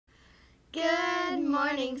Good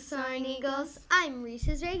morning, Soaring Eagles. I'm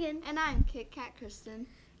Reese's Reagan. And I'm Kit Kat Kristen.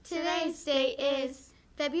 Today's date is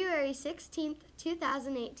February 16th,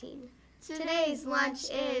 2018. Today's lunch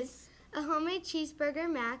is a homemade cheeseburger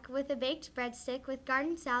mac with a baked breadstick with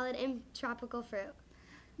garden salad and tropical fruit.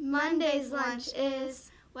 Monday's lunch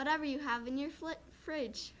is whatever you have in your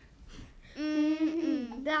fridge.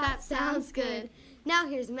 That sounds good. Now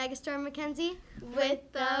here's Megastorm Mackenzie with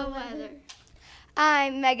the weather.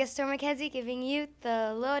 I'm Megastorm Mackenzie giving you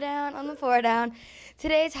the lowdown on the four down.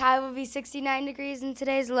 Today's high will be 69 degrees and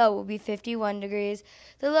today's low will be 51 degrees.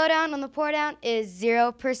 The lowdown on the pour down is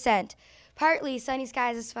 0%. Partly sunny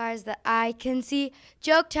skies as far as the eye can see.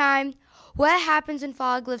 Joke time. What happens when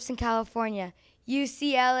fog lifts in California?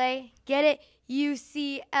 UCLA. Get it?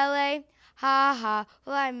 UCLA. Ha ha.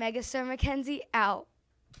 Well, I'm Megastorm Mackenzie out.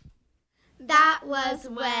 That was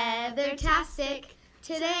Weathertastic.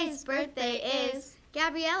 Today's birthday is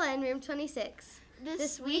Gabriella in room 26.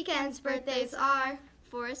 This weekend's birthdays are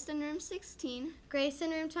Forrest in room 16, Grace in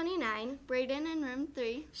room 29, Brayden in room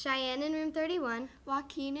 3, Cheyenne in room 31,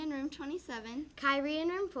 Joaquin in room 27, Kyrie in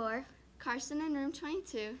room 4, Carson in room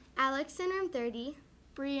 22, Alex in room 30,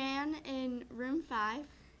 Brianne in room 5,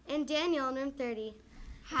 and Daniel in room 30.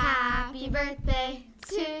 Happy birthday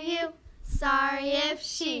to you. Sorry if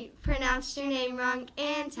she pronounced your name wrong,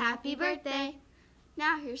 and happy birthday.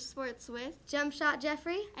 Now here's sports with Jump Shot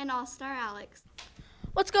Jeffrey and All-Star Alex.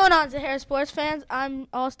 What's going on, Sahara sports fans? I'm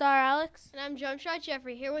All-Star Alex. And I'm Jump Shot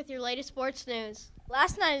Jeffrey, here with your latest sports news.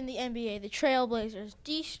 Last night in the NBA, the Trailblazers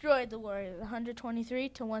destroyed the Warriors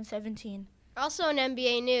 123-117. Also in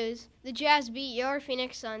NBA news, the Jazz beat your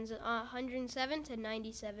Phoenix Suns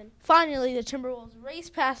 107-97. Finally, the Timberwolves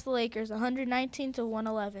raced past the Lakers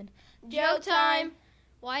 119-111. Joke time!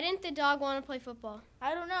 Why didn't the dog want to play football?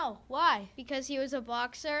 I don't know. Why? Because he was a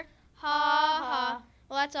boxer? Ha ha.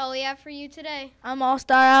 Well, that's all we have for you today. I'm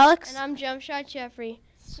All-Star Alex. And I'm Jump Shot Jeffrey.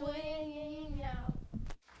 Swinging out.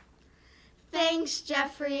 Thanks,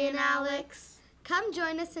 Jeffrey and Alex. Come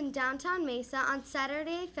join us in downtown Mesa on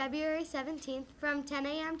Saturday, February 17th from 10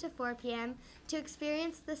 a.m. to 4 p.m. to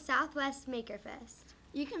experience the Southwest Maker Fest.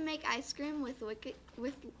 You can make ice cream with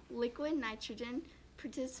liquid nitrogen,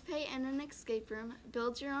 participate in an escape room,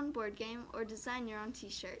 build your own board game, or design your own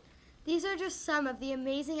t-shirt. These are just some of the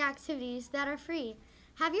amazing activities that are free.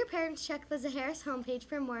 Have your parents check the Zaharis homepage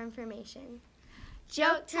for more information.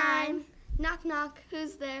 Joke time. Knock, knock.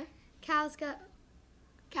 Who's there? Cows go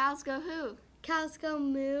Who? Cows go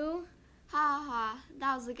moo. Ha ha.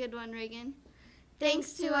 That was a good one, Reagan.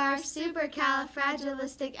 Thanks to our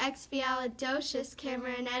supercalifragilisticexpialidocious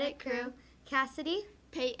camera and edit crew, Cassidy,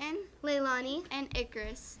 Peyton, Leilani, and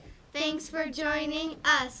Icarus. Thanks for joining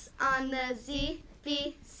us on the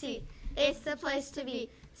ZBC. It's the place to be.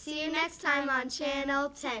 See you next time on Channel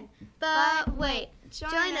 10. But wait,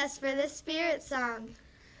 join us for the Spirit song.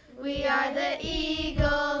 We are the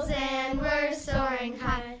Eagles and we're soaring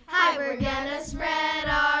high. High, we're gonna spread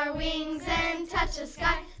our wings and touch the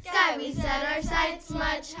sky. Sky, we set our sights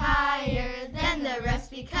much higher than the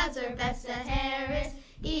rest because we're best at Harris.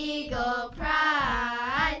 Eagle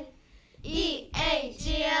pride.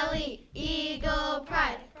 E-A-G-L-E, Eagle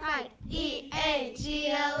pride, pride.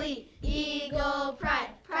 E-A-G-L-E, Eagle pride,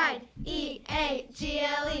 pride.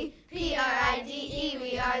 E-A-G-L-E, P-R-I-D-E,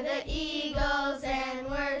 we are the Eagles and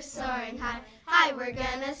we're soaring high. High, we're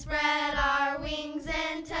gonna spread our wings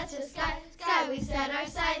and touch the sky. Sky, we set our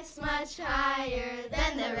sights much higher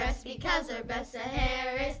than the rest because we're best at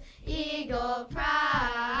Harris. Eagle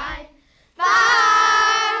pride. Bye!